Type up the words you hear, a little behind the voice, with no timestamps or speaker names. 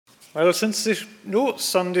Well, since there's no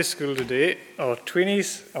Sunday school today, or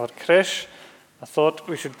tweenies, or creche, I thought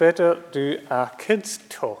we should better do a kids'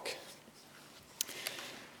 talk.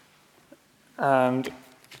 And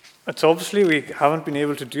it's obviously we haven't been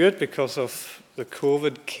able to do it because of the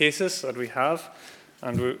COVID cases that we have,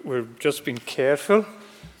 and we've just been careful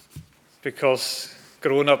because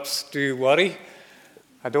grown-ups do worry.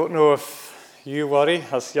 I don't know if you worry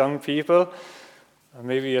as young people.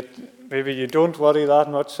 Maybe you don't worry that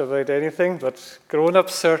much about anything, but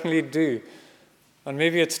grown-ups certainly do. And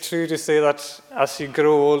maybe it's true to say that as you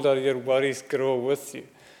grow older, your worries grow with you.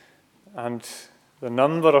 And the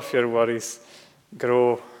number of your worries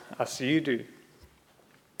grow as you do.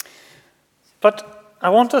 But I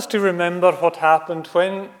want us to remember what happened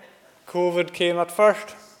when COVID came at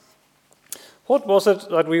first. What was it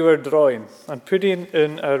that we were drawing and putting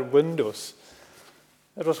in our windows?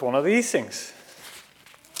 It was one of these things.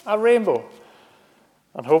 A rainbow.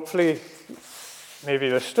 And hopefully, maybe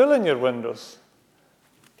they're still in your windows.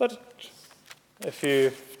 But if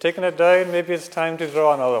you've taken it down, maybe it's time to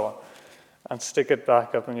draw another one and stick it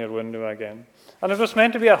back up in your window again. And it was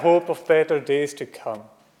meant to be a hope of better days to come.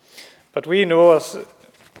 But we know as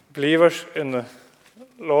believers in the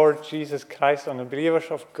Lord Jesus Christ and the believers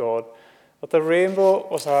of God that the rainbow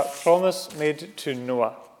was a promise made to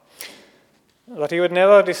Noah, that he would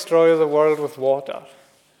never destroy the world with water.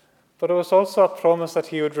 But it was also a promise that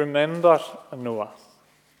he would remember Noah.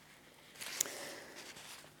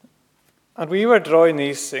 And we were drawing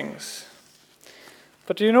these things.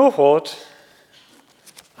 But do you know what?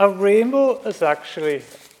 A rainbow is actually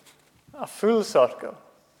a full circle.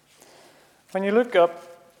 When you look up,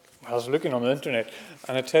 I was looking on the internet,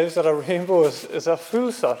 and it tells that a rainbow is a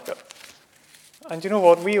full circle. And you know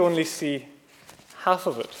what? We only see half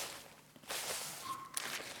of it.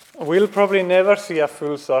 We'll probably never see a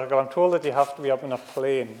full circle. I'm told that you have to be up in a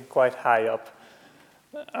plane quite high up.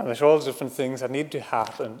 And there's all different things that need to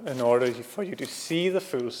happen in order for you to see the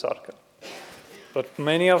full circle. But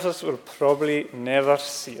many of us will probably never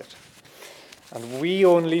see it. And we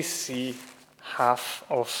only see half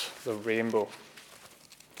of the rainbow.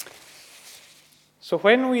 So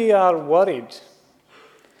when we are worried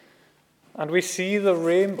and we see the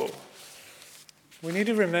rainbow, we need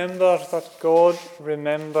to remember that God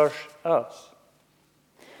remembers us.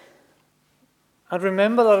 And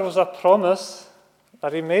remember that it was a promise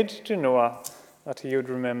that he made to Noah that he would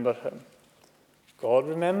remember him. God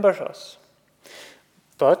remembers us.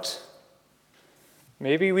 But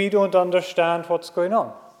maybe we don't understand what's going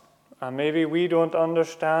on. And maybe we don't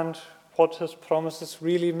understand what his promises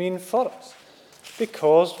really mean for us.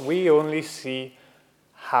 Because we only see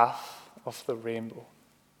half of the rainbow.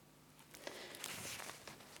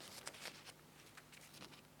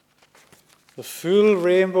 The full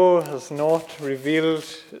rainbow is not revealed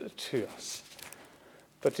to us.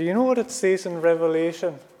 But do you know what it says in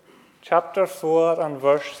Revelation chapter 4 and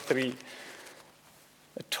verse 3?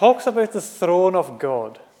 It talks about the throne of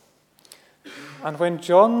God. And when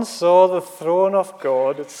John saw the throne of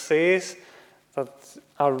God, it says that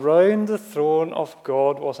around the throne of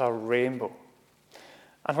God was a rainbow.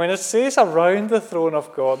 And when it says around the throne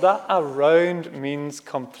of God, that around means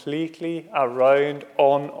completely around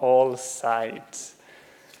on all sides.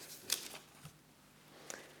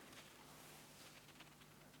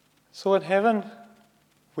 So in heaven,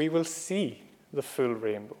 we will see the full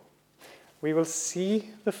rainbow. We will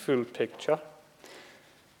see the full picture.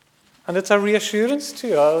 And it's a reassurance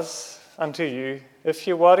to us and to you, if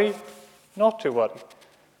you worry, not to worry.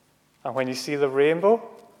 And when you see the rainbow,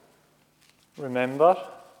 remember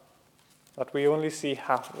that we only see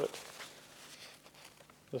half of it.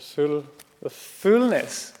 The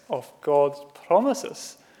fullness of God's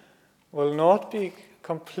promises will not be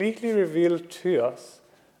completely revealed to us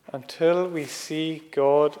until we see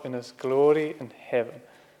God in his glory in heaven.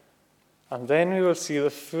 And then we will see the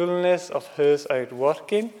fullness of his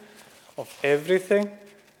outworking of everything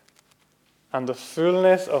and the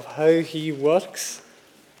fullness of how he works.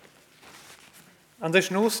 And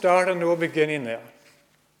there's no start and no beginning there.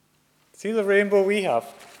 See the rainbow we have?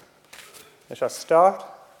 There's a start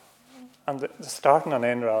and the start and an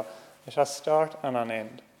end, rather. There's a start and an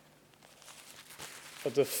end.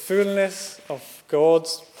 But the fullness of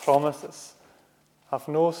God's promises have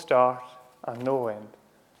no start and no end.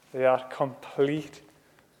 They are complete.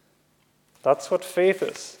 That's what faith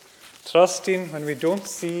is. Trusting when we don't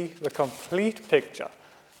see the complete picture,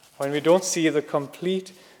 when we don't see the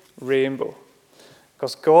complete rainbow.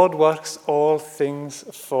 Because God works all things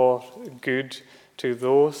for good to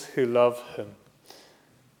those who love him.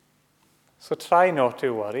 So try not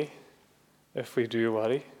to worry if we do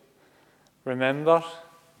worry. Remember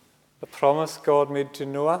the promise God made to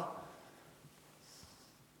Noah,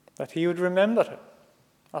 that he would remember it,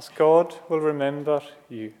 as God will remember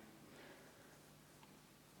you.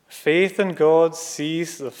 Faith in God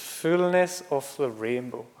sees the fullness of the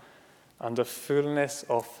rainbow and the fullness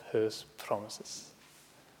of his promises.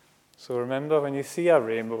 So remember, when you see a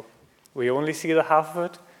rainbow, we only see the half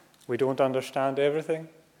of it. We don't understand everything.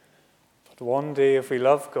 But one day, if we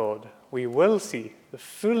love God, we will see the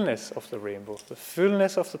fullness of the rainbow, the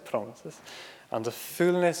fullness of the promises, and the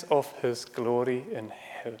fullness of his glory in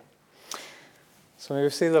heaven. So may we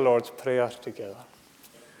say the Lord's Prayer together.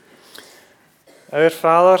 Our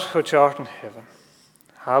Father, which art in heaven,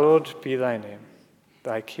 hallowed be thy name.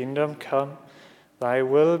 Thy kingdom come, thy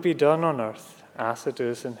will be done on earth as it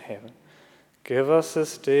is in heaven. Give us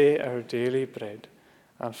this day our daily bread,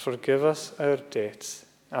 and forgive us our debts,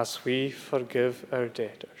 as we forgive our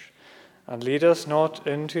debtors. And lead us not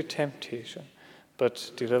into temptation,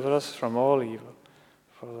 but deliver us from all evil.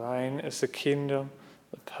 For thine is the kingdom,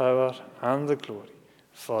 the power, and the glory,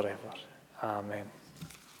 forever. Amen.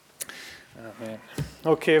 Amen.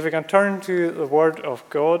 Okay, if we can turn to the Word of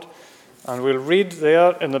God, and we'll read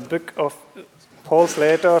there in the book of Paul's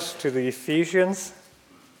letters to the Ephesians,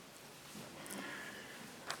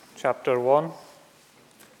 chapter 1,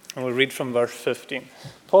 and we'll read from verse 15.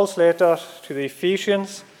 Paul's letter to the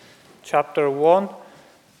Ephesians, chapter 1,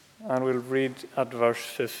 and we'll read at verse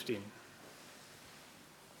 15.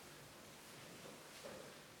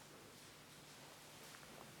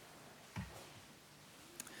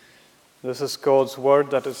 This is God's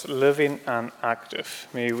word that is living and active.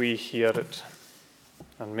 May we hear it,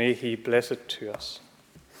 and may he bless it to us.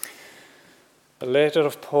 The letter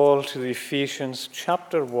of Paul to the Ephesians,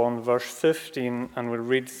 chapter 1, verse 15, and we'll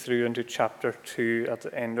read through into chapter 2 at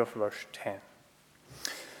the end of verse 10.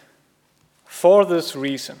 For this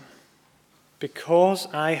reason, because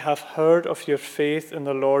I have heard of your faith in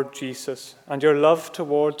the Lord Jesus and your love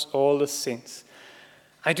towards all the saints,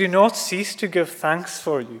 I do not cease to give thanks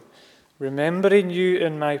for you, remembering you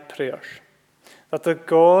in my prayers, that the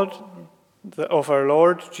God of our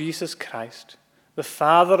Lord Jesus Christ, the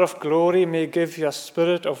Father of glory, may give you a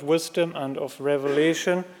spirit of wisdom and of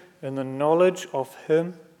revelation in the knowledge of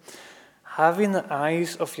him, having the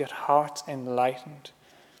eyes of your hearts enlightened,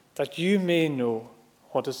 that you may know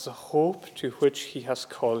what is the hope to which he has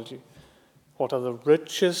called you, what are the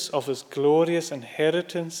riches of his glorious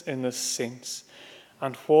inheritance in the saints,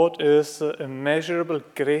 and what is the immeasurable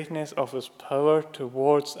greatness of his power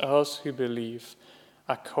towards us who believe,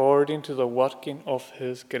 according to the working of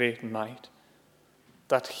his great might,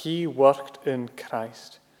 that he worked in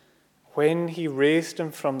Christ, when he raised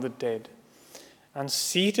him from the dead, and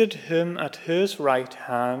seated him at his right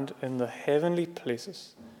hand in the heavenly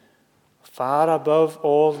places, far above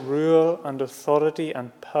all rule and authority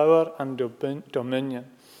and power and dominion,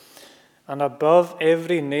 and above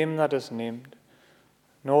every name that is named,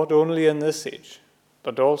 not only in this age,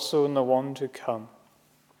 but also in the one to come.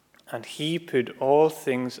 And he put all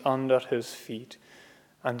things under his feet,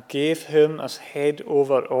 and gave him as head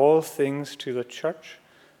over all things to the church,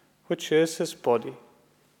 which is his body,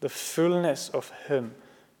 the fullness of him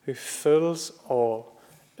who fills all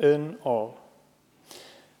in all.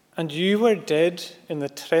 And you were dead in the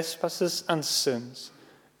trespasses and sins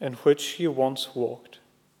in which you once walked,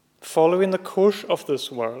 following the course of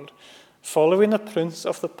this world, following the prince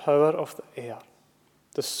of the power of the air,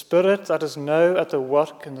 the spirit that is now at the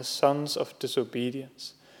work in the sons of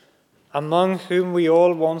disobedience, among whom we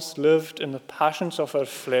all once lived in the passions of our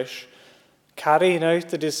flesh, carrying out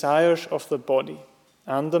the desires of the body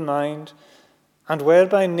and the mind, and were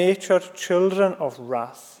by nature children of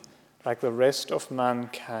wrath, like the rest of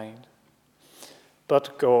mankind.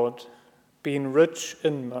 But God, being rich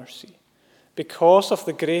in mercy, because of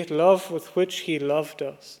the great love with which he loved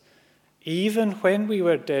us, even when we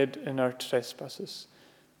were dead in our trespasses,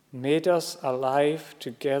 made us alive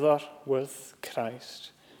together with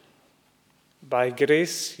Christ. By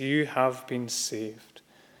grace you have been saved,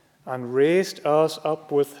 and raised us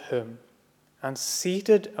up with him, and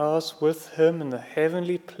seated us with him in the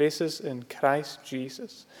heavenly places in Christ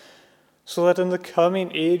Jesus, so that in the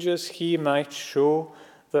coming ages he might show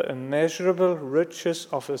the immeasurable riches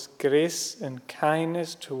of his grace and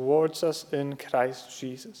kindness towards us in Christ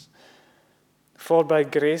Jesus. For by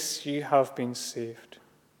grace you have been saved,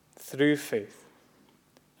 through faith.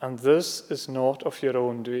 And this is not of your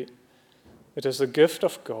own doing. It is the gift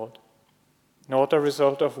of God, not a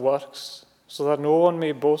result of works, so that no one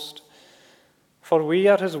may boast. For we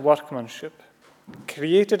are his workmanship,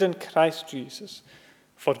 created in Christ Jesus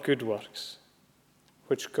for good works,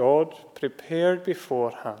 which God prepared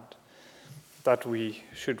beforehand that we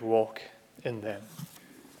should walk in them.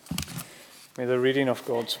 May the reading of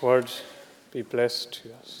God's word be blessed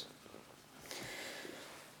to us.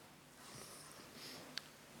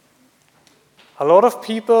 A lot of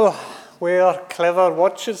people wear clever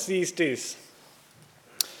watches these days.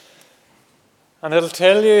 And it'll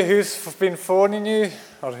tell you who's been phoning you,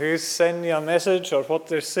 or who's sending you a message, or what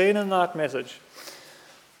they're saying in that message.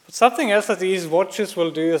 But something else that these watches will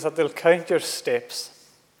do is that they'll count your steps.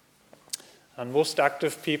 And most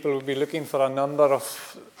active people will be looking for a number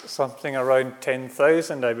of something around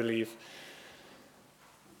 10,000, I believe.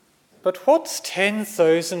 But what's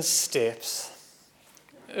 10,000 steps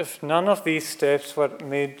if none of these steps were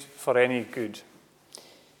made for any good?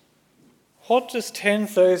 What is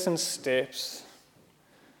 10,000 steps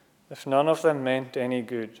if none of them meant any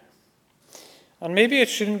good? And maybe it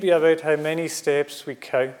shouldn't be about how many steps we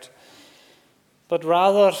count, but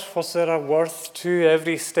rather, was there a worth to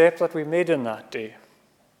every step that we made in that day?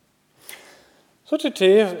 So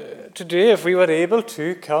today, if we were able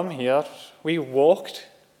to come here, we walked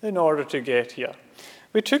in order to get here.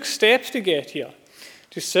 We took steps to get here.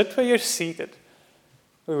 To sit where you're seated.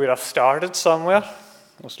 We would have started somewhere,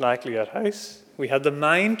 most likely our house. We had the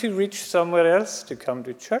mind to reach somewhere else, to come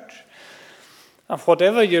to church. And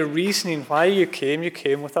whatever your reasoning why you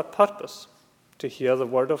came with a purpose, to hear the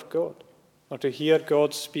word of God, or to hear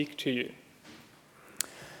God speak to you.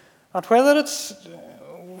 And whether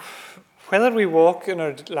we walk in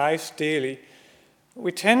our lives daily,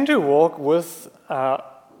 we tend to walk with a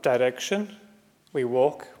direction, we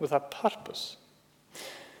walk with a purpose.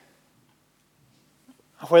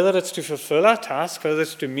 Whether it's to fulfill a task, whether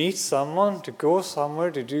it's to meet someone, to go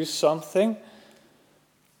somewhere, to do something,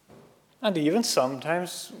 and even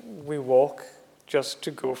sometimes we walk just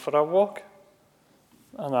to go for a walk.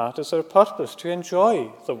 And that is our purpose, to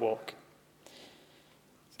enjoy the walk.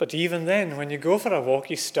 But even then, when you go for a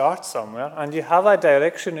walk, you start somewhere, and you have a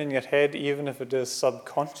direction in your head, even if it is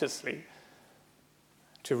subconsciously,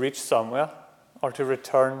 to reach somewhere, or to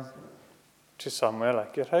return to somewhere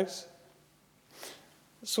like your house.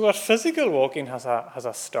 So our physical walking has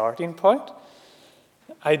a starting point.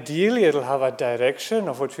 Ideally, it'll have a direction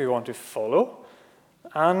of which we want to follow,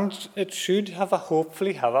 and it should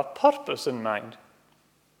hopefully have a purpose in mind,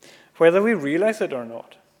 whether we realize it or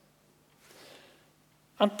not.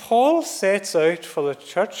 And Paul sets out for the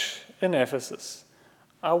church in Ephesus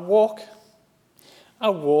a walk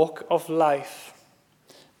of life,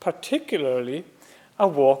 particularly a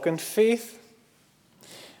walk in faith.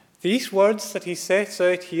 These words that he sets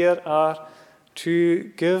out here are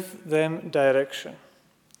to give them direction,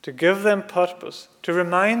 to give them purpose, to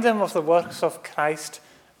remind them of the works of Christ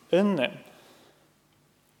in them.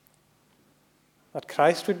 That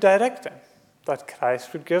Christ would direct them, that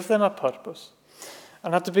Christ would give them a purpose.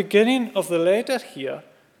 And at the beginning of the letter here,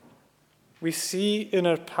 we see in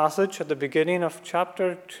our passage at the beginning of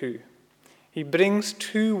chapter 2, he brings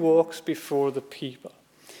two walks before the people.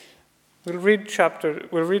 We'll read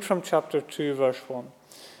from chapter 2, verse 1.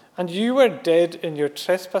 And you were dead in your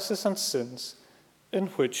trespasses and sins, in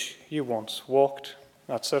which you once walked.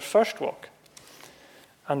 That's our first walk.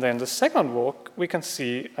 And then the second walk we can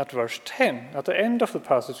see at verse 10, at the end of the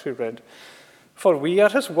passage we read. For we are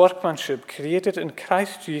his workmanship, created in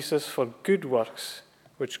Christ Jesus for good works,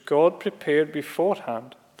 which God prepared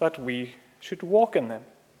beforehand that we should walk in them.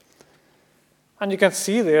 And you can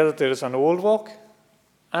see there that there is an old walk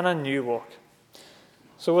and a new walk.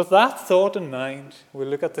 So with that thought in mind, we'll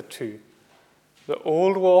look at the two, the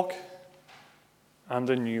old walk and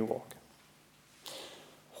the new walk.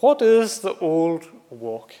 What is the old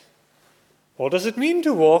walk? What does it mean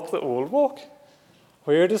to walk the old walk?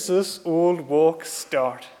 Where does this old walk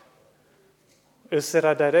start? Is there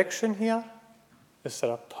a direction here? Is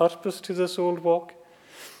there a purpose to this old walk?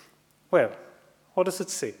 Well, what does it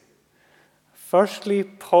say? Firstly,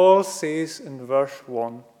 Paul says in verse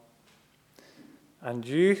 1, and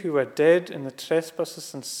you who were dead in the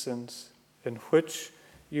trespasses and sins in which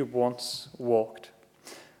you once walked.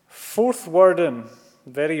 Fourth word in,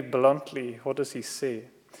 very bluntly, what does he say?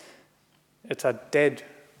 It's a dead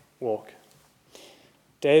walk.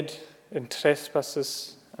 Dead in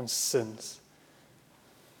trespasses and sins.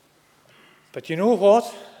 But you know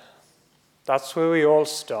what? That's where we all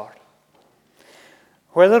start.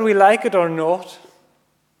 Whether we like it or not,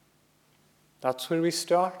 that's where we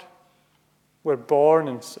start. We're born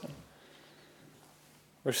in sin.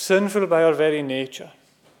 We're sinful by our very nature.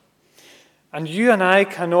 And you and I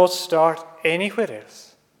cannot start anywhere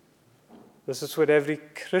else. This is where every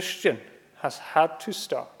Christian has had to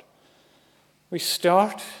start. We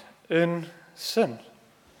start in sin.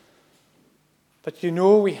 But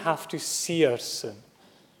we have to see our sin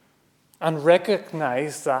and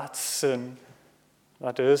recognize that sin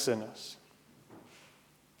that is in us.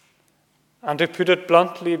 And to put it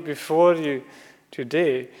bluntly before you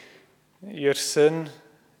today, your sin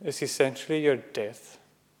is essentially your death.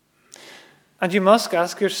 And you must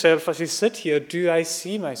ask yourself as you sit here, do I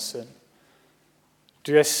see my sin?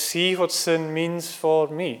 Do I see what sin means for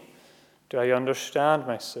me? Do I understand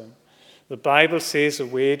my sin? The Bible says the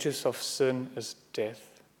wages of sin is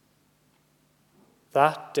death.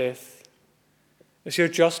 That death is your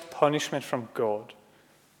just punishment from God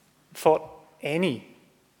for any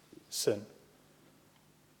sin.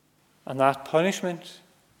 And that punishment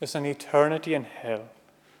is an eternity in hell.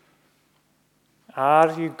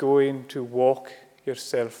 Are you going to walk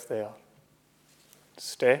yourself there?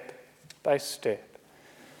 Step by step.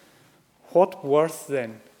 What worth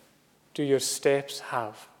then do your steps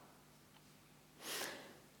have?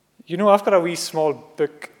 I've got a wee small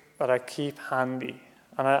book that I keep handy,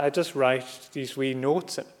 and I just write these wee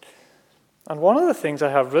notes in it. And one of the things I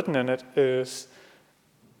have written in it is,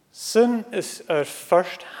 sin is our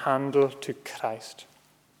first handle to Christ.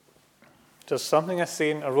 Just something I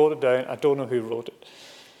seen, I wrote it down, I don't know who wrote it.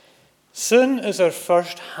 Sin is our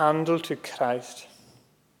first handle to Christ.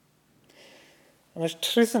 And there's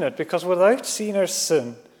truth in it, because without seeing our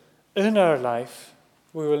sin in our life,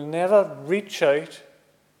 we will never reach out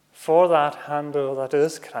for that handle that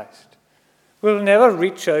is Christ. We will never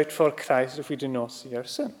reach out for Christ if we do not see our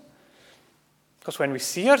sin. Because when we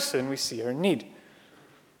see our sin, we see our need.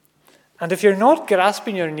 And if you're not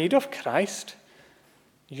grasping your need of Christ,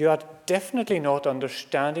 you are definitely not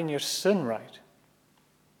understanding your sin right.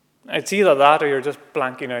 It's either that or you're just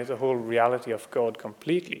blanking out the whole reality of God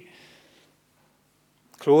completely.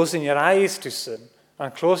 Closing your eyes to sin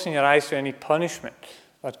and closing your eyes to any punishment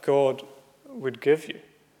that God would give you.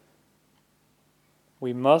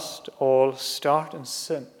 We must all start in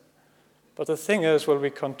sin. But the thing is, will we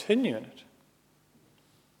continue in it?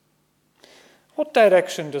 What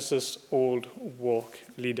direction does this old walk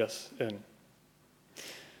lead us in?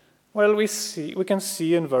 Well, we can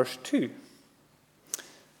see in verse 2.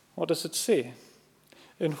 What does it say?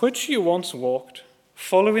 In which you once walked,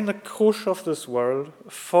 following the course of this world,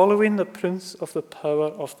 following the prince of the power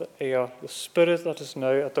of the air, the spirit that is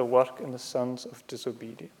now at the work in the sons of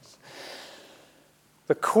disobedience.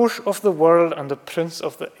 The course of the world and the prince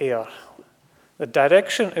of the air. The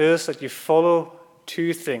direction is that you follow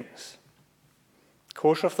two things.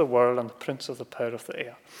 Course of the world and the prince of the power of the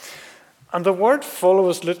air. And the word follow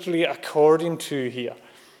is literally according to here.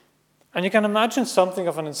 And you can imagine something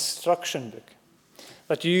of an instruction book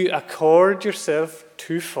that you accord yourself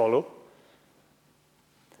to follow.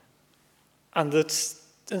 And the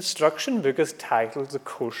instruction book is titled The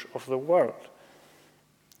Course of the World,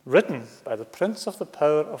 written by the prince of the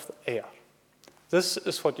power of the air. This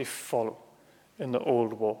is what you follow in the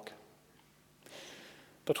old walk.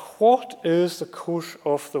 But what is the course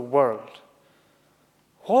of the world?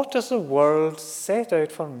 What does the world set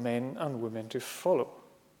out for men and women to follow?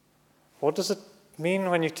 What does it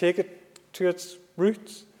mean when you take it to its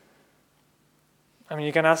roots? I mean,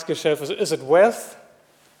 you can ask yourself, is it wealth?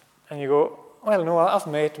 And you go, well, no, I've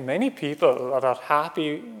met many people that are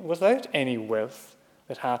happy without any wealth.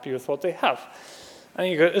 They're happy with what they have. And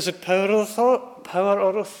you go, is it power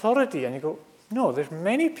or authority? And you go, no, there's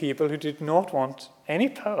many people who did not want any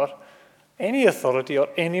power, any authority, or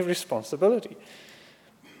any responsibility.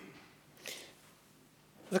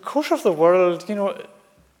 The course of the world,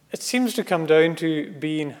 it seems to come down to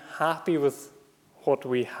being happy with what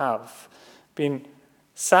we have, being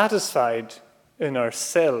satisfied in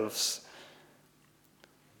ourselves,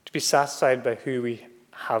 to be satisfied by who we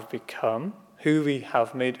have become, who we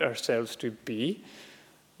have made ourselves to be,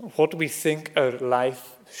 what we think our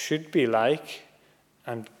life should be like,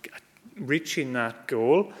 and reaching that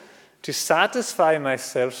goal, to satisfy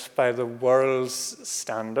myself by the world's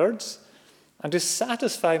standards, and to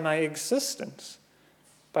satisfy my existence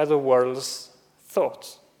by the world's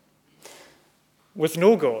thoughts. With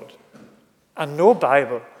no God and no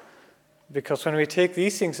Bible, because when we take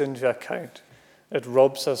these things into account, it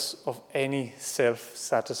robs us of any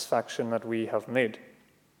self-satisfaction that we have made.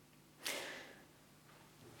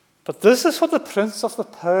 But this is what the prince of the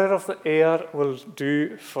power of the air will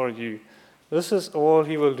do for you. This is all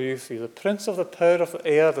he will do for you. The prince of the power of the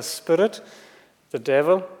air, the spirit, the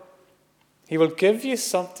devil, he will give you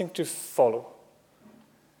something to follow.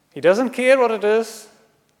 He doesn't care what it is,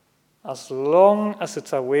 as long as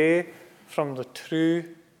it's away from the true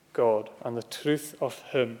God and the truth of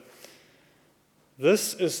him.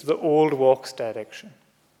 This is the old walk's direction,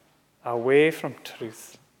 away from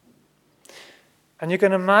truth. And you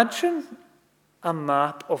can imagine a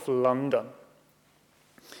map of London.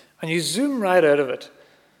 And you zoom right out of it.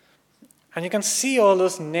 And you can see all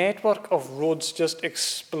this network of roads just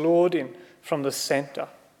exploding from the center.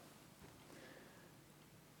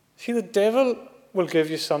 See, the devil will give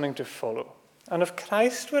you something to follow. And if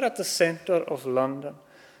Christ were at the center of London,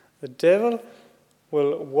 the devil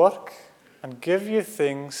will work and give you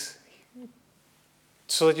things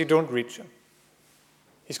so that you don't reach him.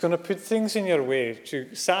 He's going to put things in your way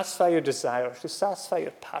to satisfy your desires, to satisfy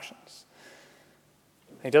your passions.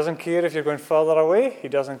 He doesn't care if you're going further away. He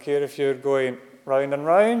doesn't care if you're going round and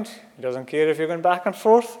round. He doesn't care if you're going back and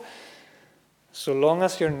forth. So long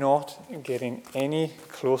as you're not getting any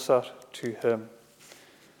closer to him.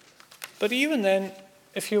 But even then,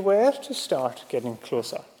 if you were to start getting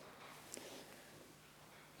closer,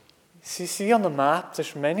 see on the map,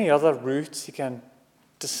 there's many other routes he can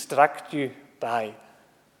distract you by.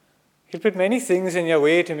 He'll put many things in your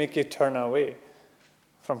way to make you turn away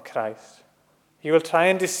from Christ. He will try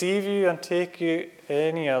and deceive you and take you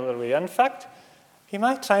any other way. In fact, he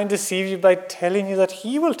might try and deceive you by telling you that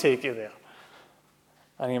he will take you there.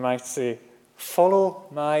 And he might say, follow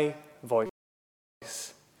my voice.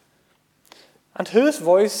 And his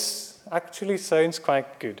voice actually sounds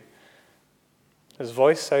quite good. His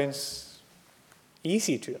voice sounds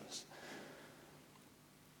easy to us.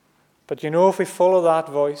 But if we follow that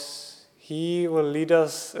voice, he will lead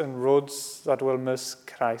us in roads that will miss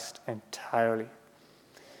Christ entirely.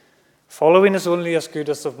 Following is only as good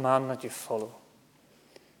as the man that you follow.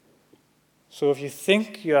 So if you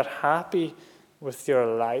think you are happy with your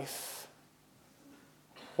life,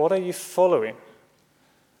 what are you following?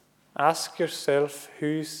 Ask yourself,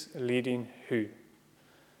 who's leading who?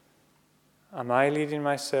 Am I leading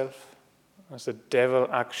myself? Or is the devil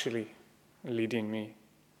actually leading me?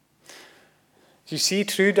 You see,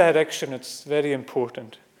 true direction, it's very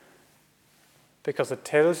important because it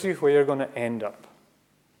tells you where you're going to end up.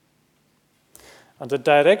 And the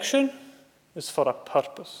direction is for a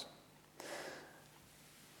purpose.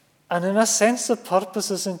 And in a sense, the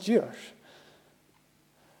purpose isn't yours.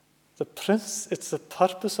 It's the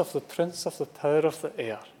purpose of the prince of the power of the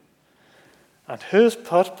air. And his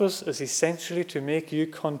purpose is essentially to make you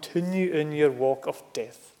continue in your walk of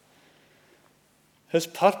death. His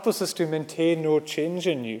purpose is to maintain no change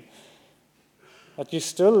in you, that you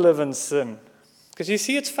still live in sin. Because you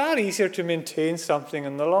see, it's far easier to maintain something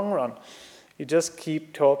in the long run. You just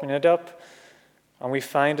keep topping it up, and we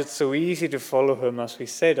find it so easy to follow him, as we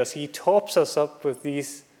said, as he tops us up with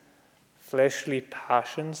these fleshly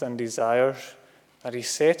passions and desires that he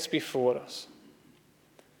sets before us.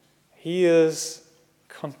 He is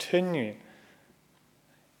continuing,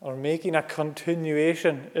 or making a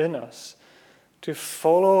continuation in us, to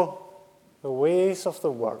follow the ways of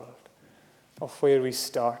the world, of where we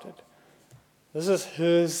started. This is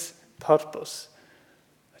his purpose,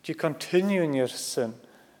 that you continue in your sin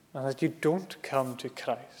and that you don't come to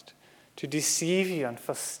Christ, to deceive you and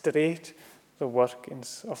frustrate the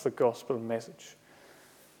workings of the gospel message.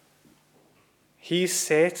 He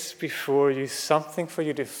sets before you something for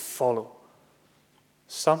you to follow,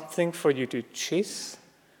 something for you to chase,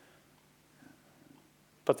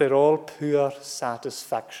 but they're all poor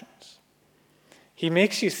satisfactions. He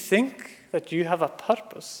makes you think that you have a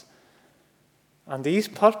purpose, and these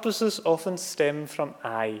purposes often stem from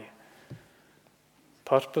I.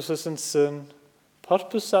 Purposes in sin,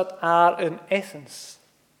 purposes that are in essence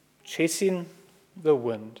chasing the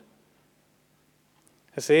wind.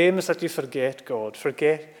 His aim is that you forget God,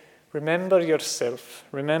 remember yourself,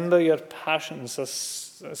 remember your passions,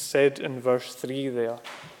 as said in verse 3 there.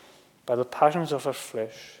 By the passions of our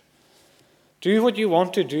flesh. Do what you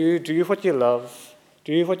want to do what you love,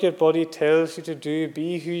 do what your body tells you to do,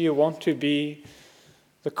 be who you want to be.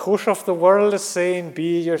 The course of the world is saying,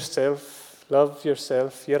 be yourself, love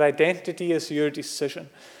yourself. Your identity is your decision.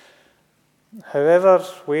 However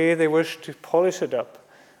way they wish to polish it up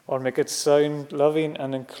or make it sound loving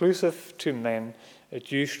and inclusive to men,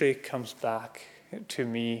 it usually comes back to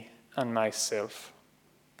me and myself.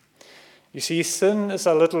 You see, sin is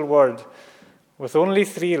a little word with only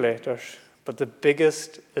 3 letters, but the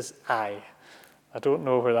biggest is I. I don't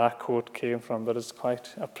know where that quote came from, but it's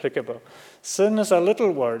quite applicable. Sin is a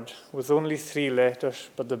little word with only 3 letters,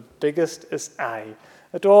 but the biggest is I.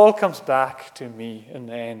 It all comes back to me in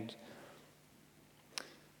the end.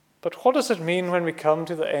 But what does it mean when we come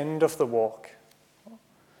to the end of the walk?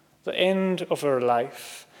 The end of our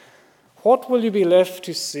life? What will you be left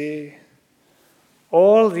to say?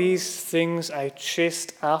 All these things I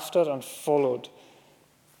chased after and followed.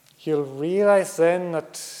 You'll realize then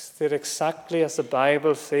that they're exactly as the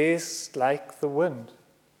Bible says, like the wind,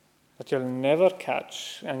 that you'll never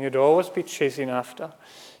catch and you'd always be chasing after.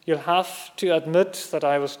 You'll have to admit that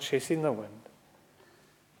I was chasing the wind.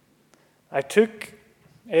 I took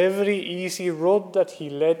every easy road that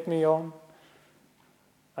he led me on.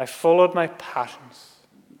 I followed my passions.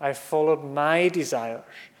 I followed my desires.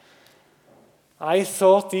 I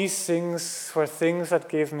thought these things were things that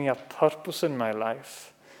gave me a purpose in my life.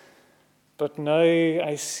 But now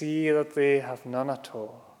I see that they have none at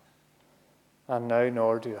all. And now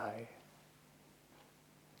nor do I.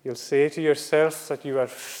 You'll say to yourself that you are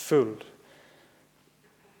fooled.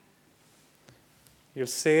 You'll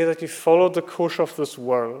say that you followed the course of this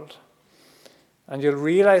world. And you'll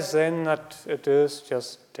realize then that it is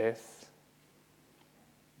just death.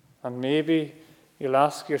 And maybe you'll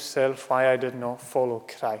ask yourself why I did not follow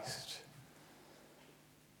Christ.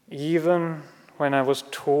 Even when I was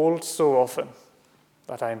told so often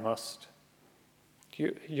that I must.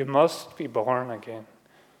 You must be born again.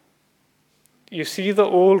 You see the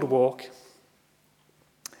old walk.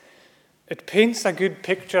 It paints a good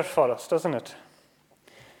picture for us, doesn't it?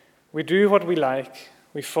 We do what we like.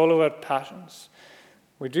 We follow our passions.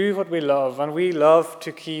 We do what we love, and we love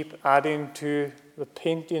to keep adding to the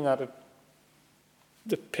painting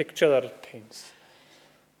the picture that it paints.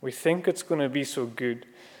 We think it's going to be so good,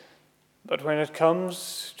 but when it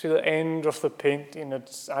comes to the end of the painting,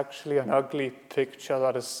 it's actually an ugly picture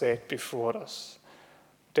that is set before us.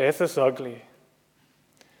 Death is ugly.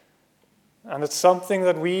 And it's something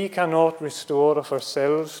that we cannot restore of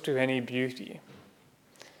ourselves to any beauty.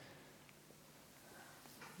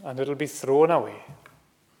 And it'll be thrown away.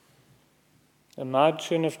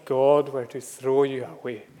 Imagine if God were to throw you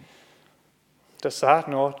away. Does that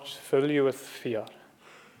not fill you with fear?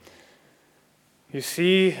 You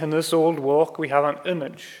see, in this old walk, we have an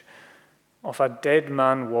image of a dead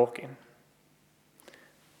man walking.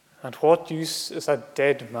 And what use is a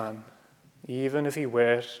dead man, even if he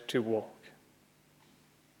were to walk?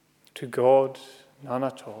 To God, none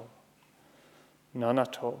at all. None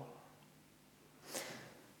at all.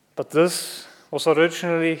 But this was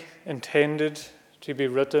originally intended to be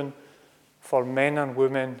written for men and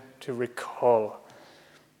women to recall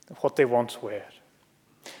what they once were.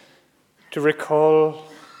 To recall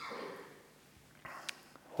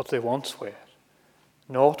what they once were,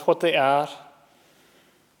 not what they are,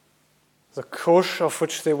 the course of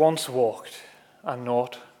which they once walked, and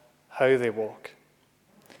not how they walk.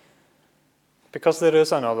 Because there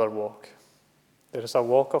is another walk. There is a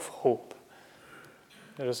walk of hope.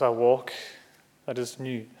 There is a walk that is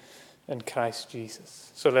new in Christ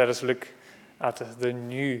Jesus. So let us look at the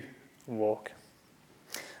new walk.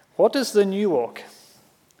 What is the new walk?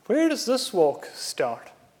 Where does this walk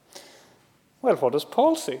start? Well, what does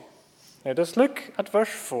Paul say? Let us look at verse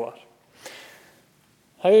 4.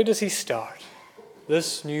 How does he start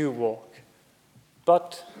this new walk?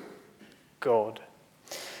 But God.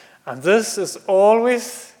 And this is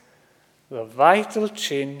always the vital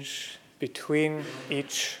change between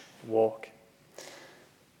each walk.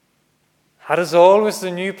 That is always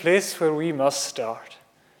the new place where we must start.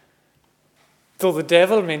 Though the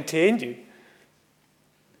devil maintained you,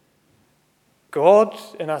 God,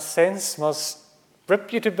 in a sense, must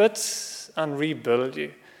rip you to bits and rebuild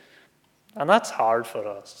you. And that's hard for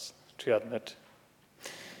us to admit.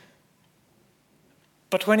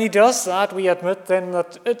 But when he does that, we admit then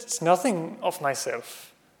that it's nothing of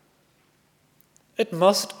myself. It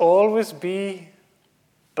must always be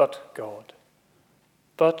but God.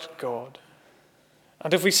 But God.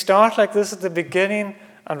 And if we start like this at the beginning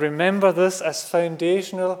and remember this as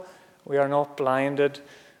foundational, we are not blinded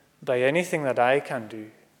by anything that I can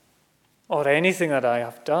do or anything that I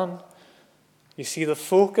have done. You see, the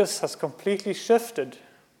focus has completely shifted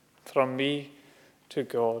from me to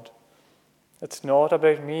God. It's not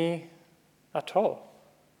about me at all.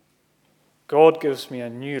 God gives me a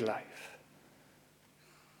new life.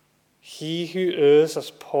 He who is,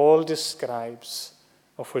 as Paul describes,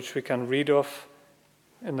 of which we can read of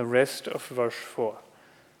in the rest of verse 4.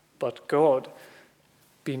 But God,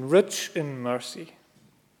 being rich in mercy,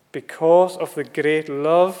 because of the great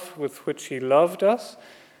love with which he loved us,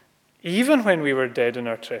 even when we were dead in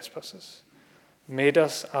our trespasses, made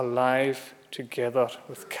us alive together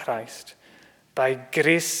with Christ. By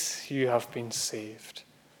grace you have been saved.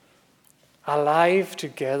 Alive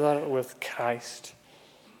together with Christ.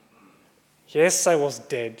 Yes, I was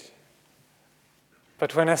dead.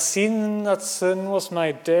 But when I seen that sin was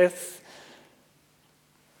my death,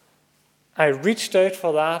 I reached out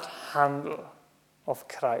for that handle of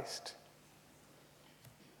Christ.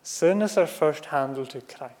 Sin is our first handle to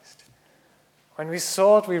Christ. When we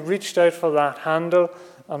saw it, we reached out for that handle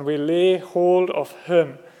and we lay hold of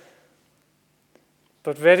him.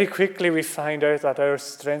 But very quickly we find out that our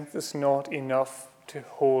strength is not enough to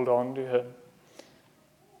hold on to him.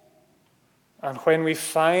 And when we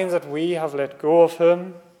find that we have let go of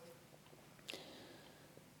him,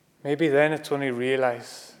 maybe then it's when we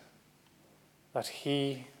realize that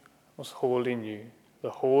he was holding you the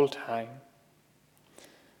whole time.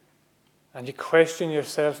 And you question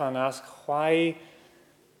yourself and ask, why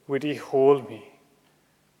would he hold me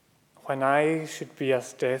when I should be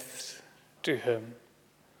as death to him?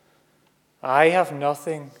 I have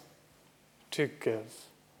nothing to give.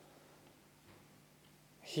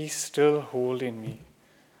 He's still holding me.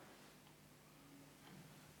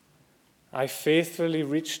 I faithfully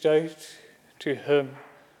reached out to him.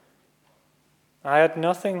 I had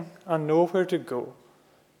nothing and nowhere to go.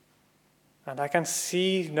 And I can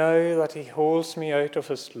see now that he holds me out of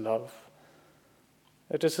his love.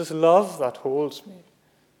 It is his love that holds me.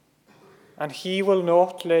 And he will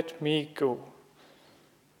not let me go.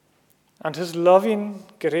 And his loving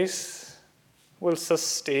grace will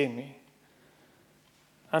sustain me.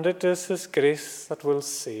 And it is his grace that will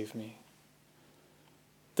save me.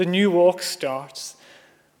 The new walk starts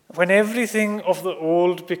when everything of the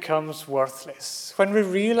old becomes worthless, when we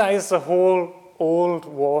realize the whole old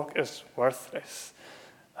walk is worthless,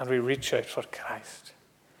 and we reach out for Christ.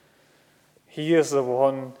 He is the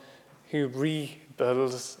one who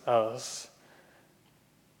rebuilds us.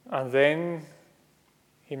 And then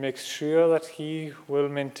he makes sure that he will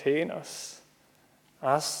maintain us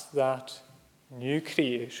as that new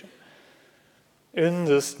creation in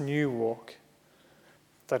this new walk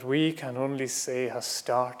that we can only say has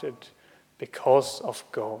started because of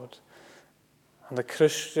God. And the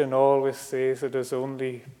Christian always says it is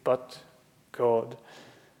only but God.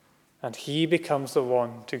 And he becomes the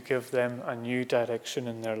one to give them a new direction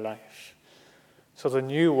in their life. So the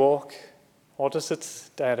new walk, what is its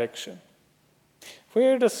direction?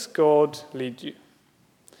 Where does God lead you?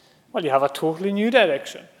 Well, you have a totally new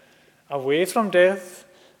direction. Away from death,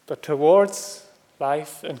 but towards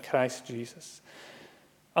life in Christ Jesus.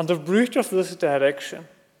 And the root of this direction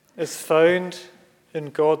is found in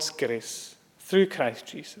God's grace through Christ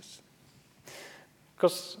Jesus.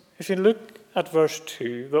 Because if you look at verse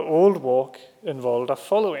 2, the old walk involved a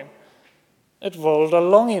following. It involved a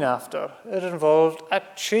longing after. It involved a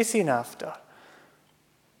chasing after.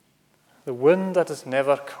 The wind that is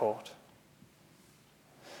never caught.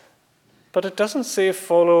 But it doesn't say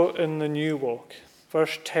follow in the new walk.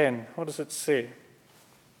 Verse 10, what does it say?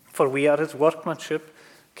 For we are his workmanship,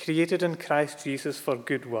 created in Christ Jesus for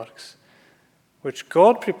good works, which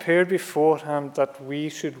God prepared beforehand that we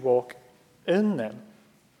should walk in them.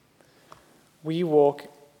 We walk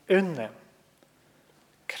in them.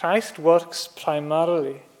 Christ works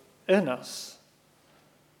primarily in us.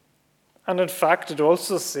 And in fact, it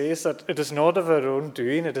also says that it is not of our own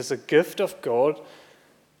doing, it is a gift of God,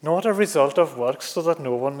 not a result of works, so that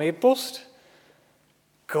no one may boast.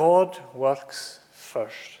 God works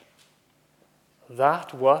first.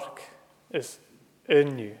 That work is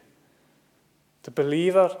in you. The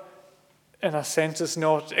believer, in a sense, is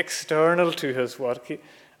not external to his work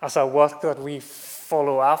as a work that we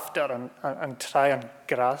follow after and try and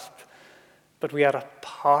grasp, but we are a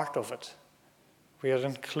part of it. We are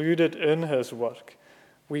included in his work.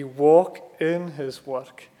 We walk in his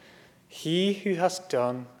work. He who has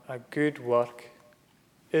done a good work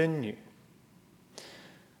in you.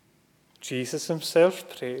 Jesus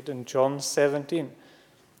himself prayed in John 17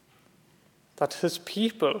 that his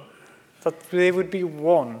people, that they would be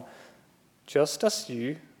one, just as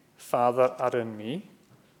you, Father, are in me,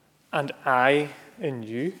 and I in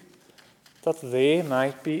you, that they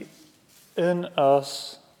might be in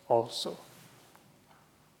us also.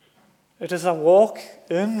 It is a walk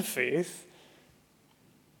in faith,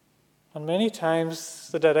 and many times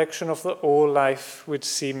the direction of the old life would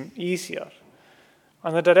seem easier,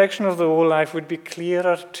 and the direction of the old life would be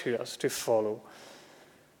clearer to us to follow.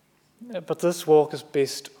 But this walk is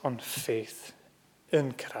based on faith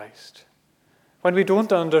in Christ. When we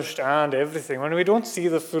don't understand everything, when we don't see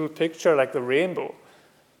the full picture like the rainbow,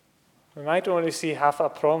 we might only see half a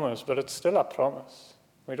promise, but it's still a promise.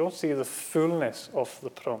 We don't see the fullness of the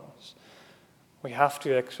promise. We have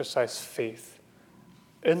to exercise faith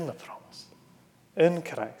in the promise, in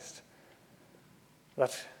Christ,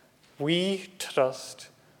 that we trust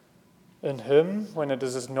in him when it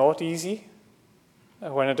is not easy,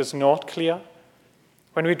 when it is not clear,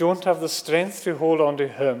 when we don't have the strength to hold on to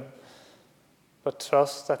him, but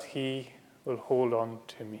trust that he will hold on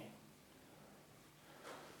to me.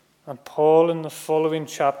 And Paul, in the following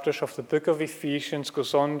chapters of the book of Ephesians,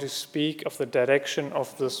 goes on to speak of the direction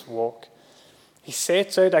of this walk. He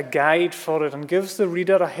sets out a guide for it and gives the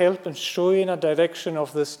reader a help in showing a direction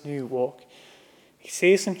of this new walk. He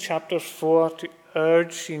says in chapter 4 to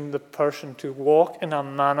urging the person to walk in a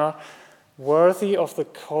manner worthy of the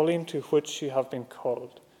calling to which you have been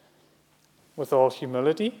called, with all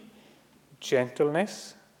humility,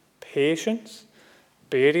 gentleness, patience,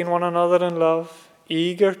 bearing one another in love,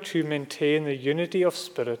 eager to maintain the unity of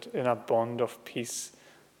spirit in a bond of peace.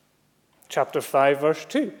 Chapter 5, verse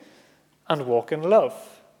 2, and walk in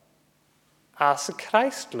love, as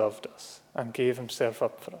Christ loved us and gave himself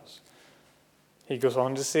up for us. He goes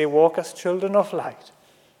on to say, walk as children of light.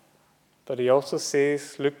 But he also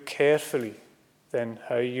says, look carefully then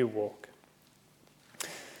how you walk.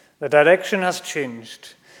 The direction has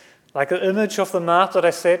changed. Like the image of the map that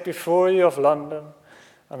I set before you of London,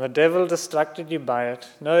 and the devil distracted you by it,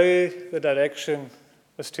 now the direction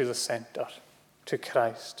is to the center, to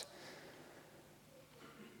Christ.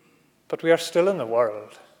 But we are still in the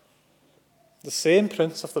world. The same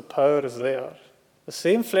prince of the power is there. The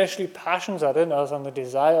same fleshly passions are in us and the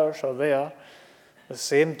desires are there. The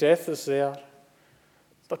same death is there.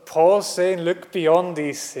 But Paul's saying, look beyond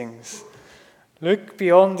these things. Look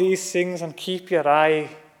beyond these things and keep your eye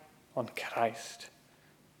on Christ.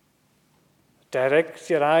 Direct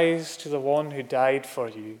your eyes to the one who died for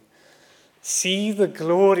you. See the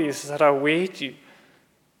glories that await you.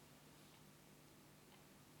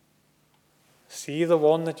 See the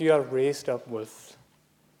one that you are raised up with.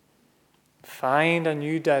 Find a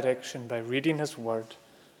new direction by reading his word.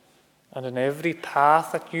 And in every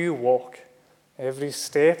path that you walk, every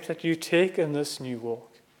step that you take in this new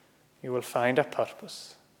walk, you will find a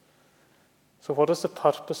purpose. So what is the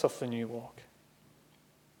purpose of the new walk?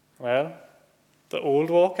 Well, the old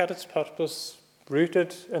walk had its purpose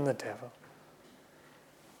rooted in the devil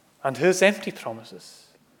and his empty promises.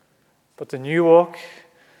 But the new walk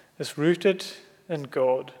is rooted in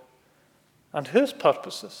God and his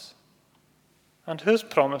purposes and his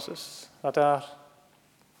promises that are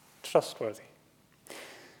trustworthy.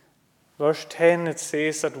 Verse 10, it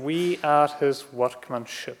says that we are his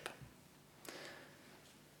workmanship.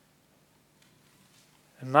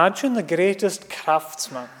 Imagine the greatest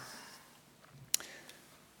craftsman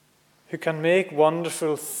who can make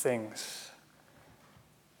wonderful things.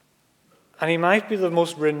 And he might be the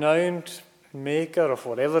most renowned maker of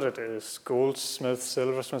whatever it is, goldsmith,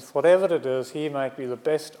 silversmith, whatever it is, he might be the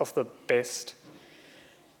best of the best.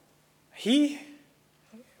 He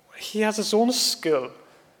has his own skill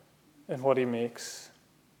in what he makes.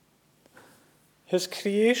 His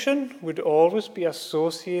creation would always be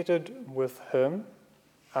associated with him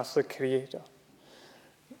as the creator.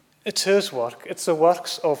 It's his work. It's the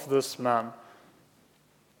works of this man.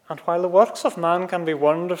 And while the works of man can be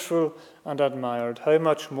wonderful and admired, how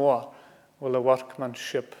much more will the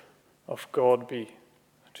workmanship of God be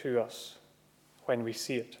to us when we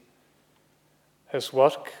see it? His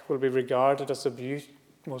work will be regarded as the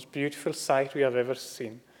most beautiful sight we have ever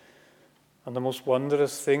seen and the most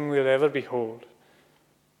wondrous thing we'll ever behold.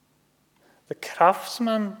 The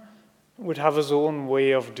craftsman would have his own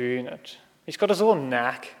way of doing it. He's got his own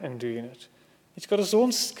knack in doing it. He's got his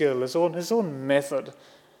own skill, his own method.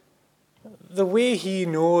 The way he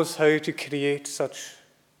knows how to create such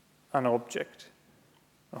an object,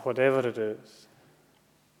 or whatever it is.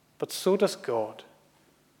 But so does God.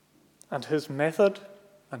 And his method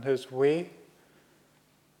and his way,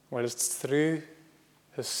 well, it's through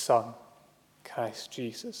his Son, Christ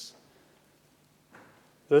Jesus.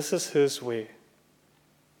 This is his way.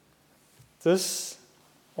 This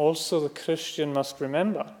also the Christian must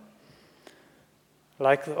remember.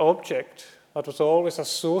 Like the object that was always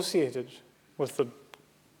associated with the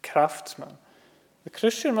craftsman, the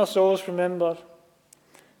Christian must always remember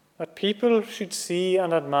that people should see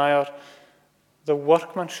and admire the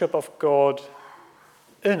workmanship of God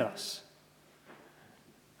in us.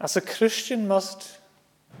 As a Christian must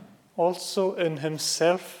also in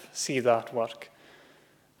himself see that work.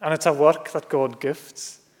 And it's a work that God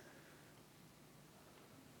gifts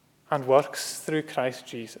and works through Christ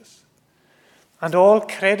Jesus. And all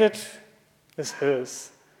credit is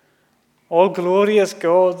his. All glory is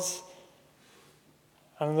God's.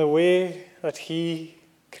 And the way that he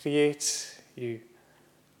creates you.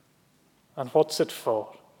 And what's it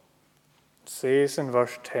for? It says in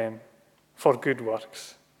verse 10, for good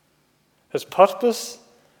works. His purpose,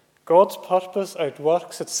 God's purpose,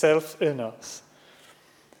 outworks itself in us.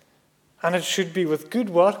 And it should be with good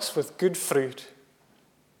works, with good fruit.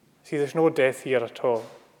 See, there's no death here at all.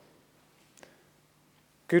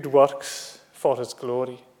 Good works for his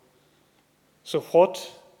glory. So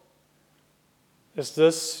what is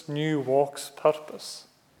this new walk's purpose?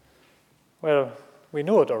 Well, we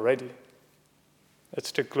know it already.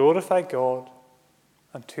 It's to glorify God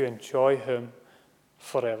and to enjoy Him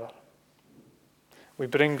forever. We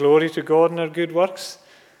bring glory to God in our good works,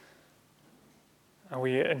 and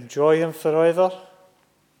we enjoy Him forever.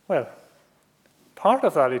 Well, part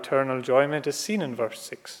of that eternal enjoyment is seen in verse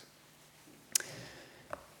 6.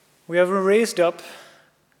 We have raised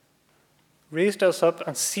us up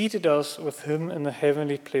and seated us with Him in the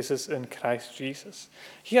heavenly places in Christ Jesus.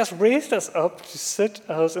 He has raised us up to sit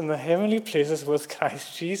us in the heavenly places with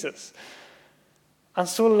Christ Jesus. And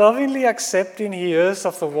so lovingly accepting He is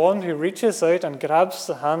of the one who reaches out and grabs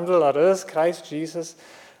the handle that is Christ Jesus,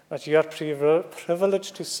 that you are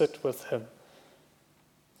privileged to sit with Him.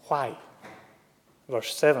 Why?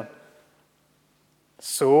 Verse 7.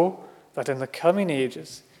 So that in the coming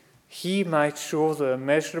ages He might show the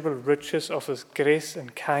immeasurable riches of His grace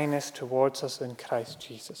and kindness towards us in Christ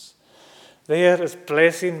Jesus. There is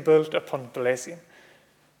blessing built upon blessing.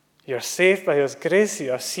 You are saved by His grace,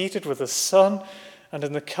 you are seated with His Son, and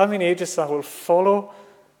in the coming ages that will follow,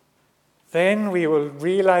 then we will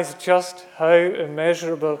realize just how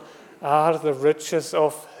immeasurable are the riches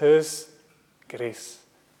of His grace.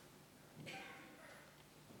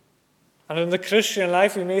 And in the Christian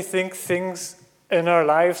life, we may think things in our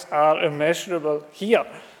lives are immeasurable here.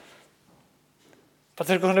 But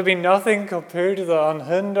they're going to be nothing compared to the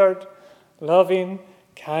unhindered, loving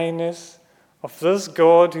kindness of this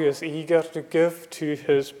God who is eager to give to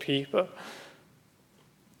His people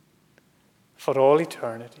for all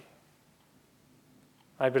eternity.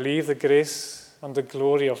 I believe the grace and the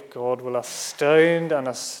glory of God will astound and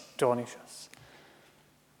astonish us.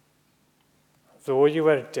 Though you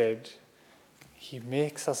were dead, He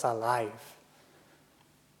makes us alive.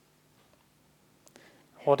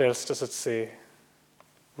 What else does it say?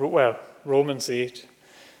 Well, Romans 8.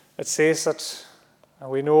 It says that,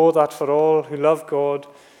 and we know that for all who love God,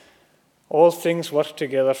 all things work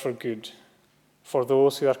together for good, for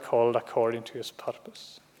those who are called according to His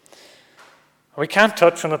purpose. We can't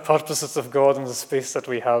touch on the purposes of God in the space that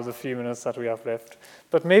we have, the few minutes that we have left.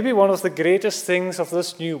 But maybe one of the greatest things of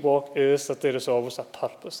this new walk is that there is always a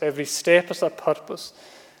purpose. Every step is a purpose,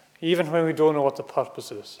 even when we don't know what the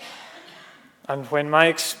purpose is. And when my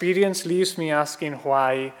experience leaves me asking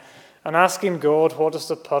why, and asking God, what is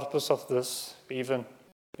the purpose of this, even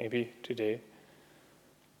maybe today?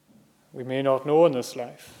 We may not know in this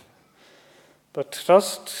life, but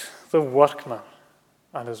trust the workman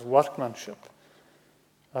and his workmanship.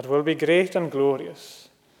 That will be great and glorious,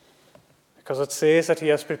 because it says that He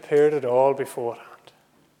has prepared it all beforehand.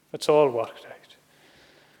 It's all worked out.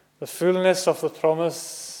 The fullness of the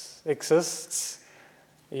promise exists,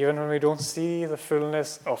 even when we don't see the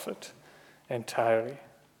fullness of it entirely.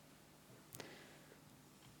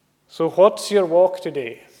 So what's your walk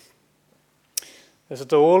today? Is it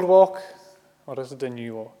the old walk, or is it the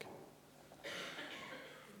new walk?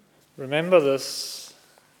 Remember this: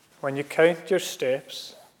 when you count your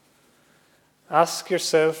steps, ask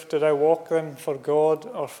yourself, did I walk them for God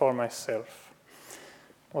or for myself?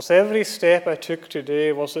 Was every step I took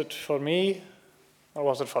today, was it for me or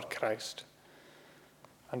was it for Christ?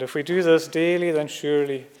 And if we do this daily, then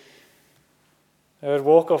surely our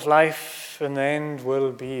walk of life in the end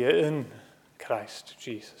will be in Christ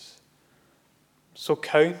Jesus. So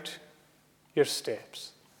count your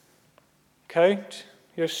steps. Count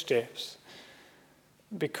your steps,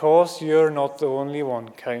 because you're not the only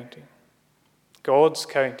one counting. God's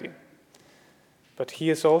counting, but He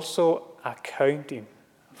is also accounting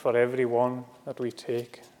for every one that we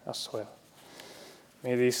take as well.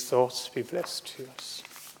 May these thoughts be blessed to us.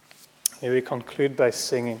 May we conclude by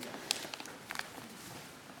singing.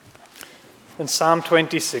 In Psalm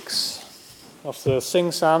 26 of the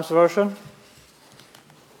Sing Psalms version,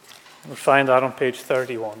 we'll find that on page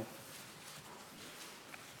 31.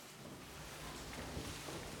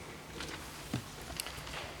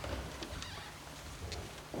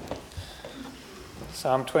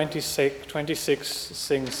 Psalm 26,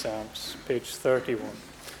 Sing Psalms, page 31.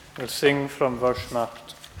 We'll sing from verse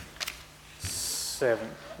marked 7.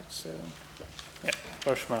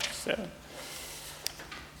 Verse marked 7.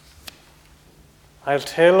 I'll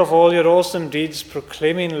tell of all your awesome deeds,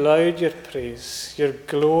 proclaiming loud your praise. Your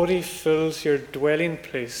glory fills your dwelling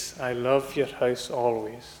place. I love your house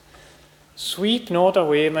always. Sweep not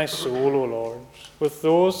away my soul, O Lord, with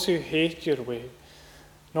those who hate your way,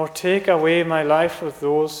 nor take away my life with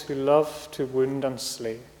those who love to wound and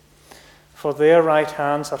slay. For their right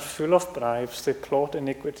hands are full of bribes, they plot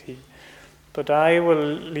iniquity. But I will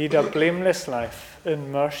lead a blameless life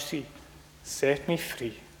in mercy set me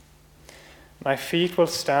free. My feet will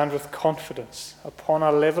stand with confidence upon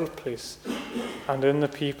a level place, and in the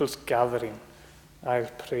people's gathering I'll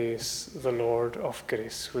praise the Lord of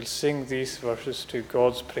grace. We'll sing these verses to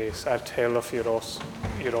God's praise. I'll tell of your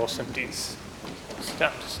awesome deeds.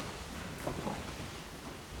 Stand.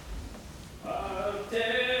 I'll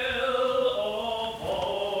tell of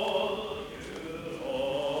all your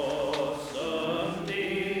awesome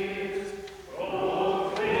deeds,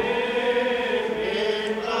 proclaiming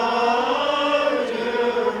loud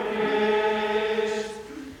your grace,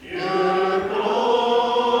 your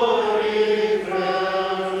glory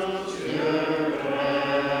fills your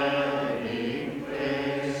dwelling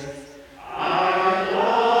place. I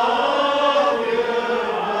love your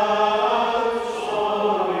house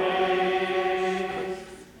always.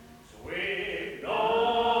 Sweep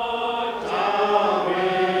not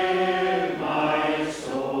away my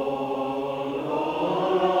soul, O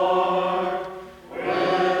Lord,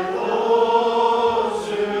 with those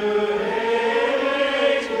who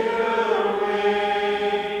hate your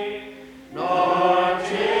way, nor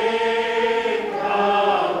take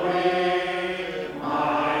away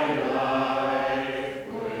my life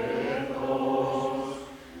with those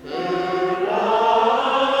who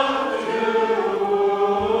love to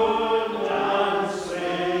wound and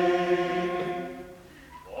slay.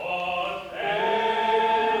 But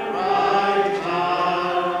their right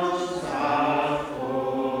hands are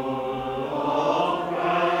full of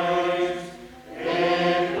Christ, exalted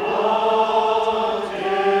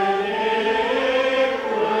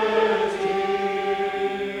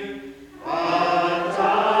iniquity, and I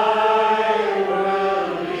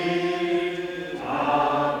will lead a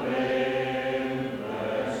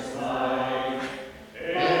blameless life.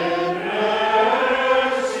 In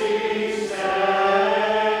mercy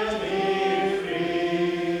set me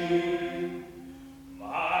free.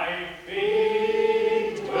 My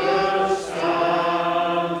feet will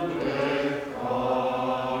stand with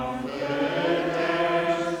confidence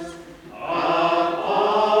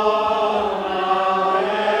upon a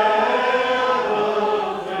level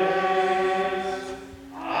place,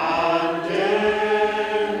 and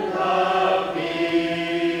in the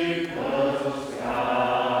people's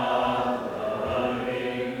gathering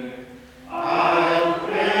I'll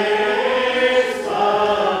praise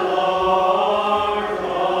the Lord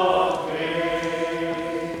of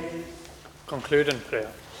grace. Conclude in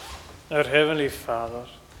prayer. Our Heavenly Father,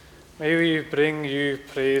 may we bring you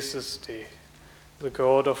praise this day, the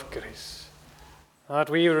God of grace, that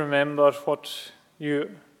we remember the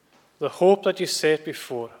hope that you set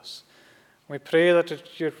before us. We pray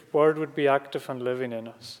that your word would be active and living in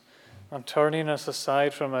us, and turning us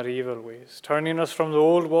aside from our evil ways, turning us from the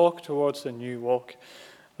old walk towards the new walk,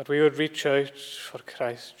 that we would reach out for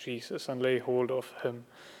Christ Jesus and lay hold of him,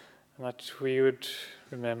 and that we would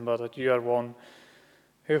remember that you are one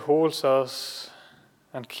who holds us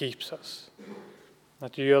and keeps us,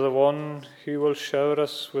 that you are the one who will shower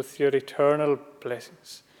us with your eternal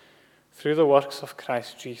blessings through the works of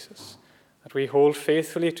Christ Jesus, that we hold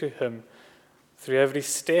faithfully to him through every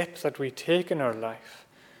step that we take in our life,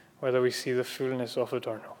 whether we see the fullness of it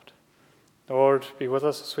or not. Lord, be with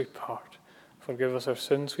us as we part. Forgive us our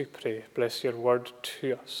sins, we pray. Bless your word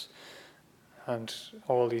to us. And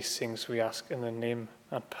all these things we ask in the name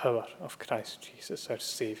and power of Christ Jesus, our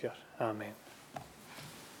Saviour. Amen.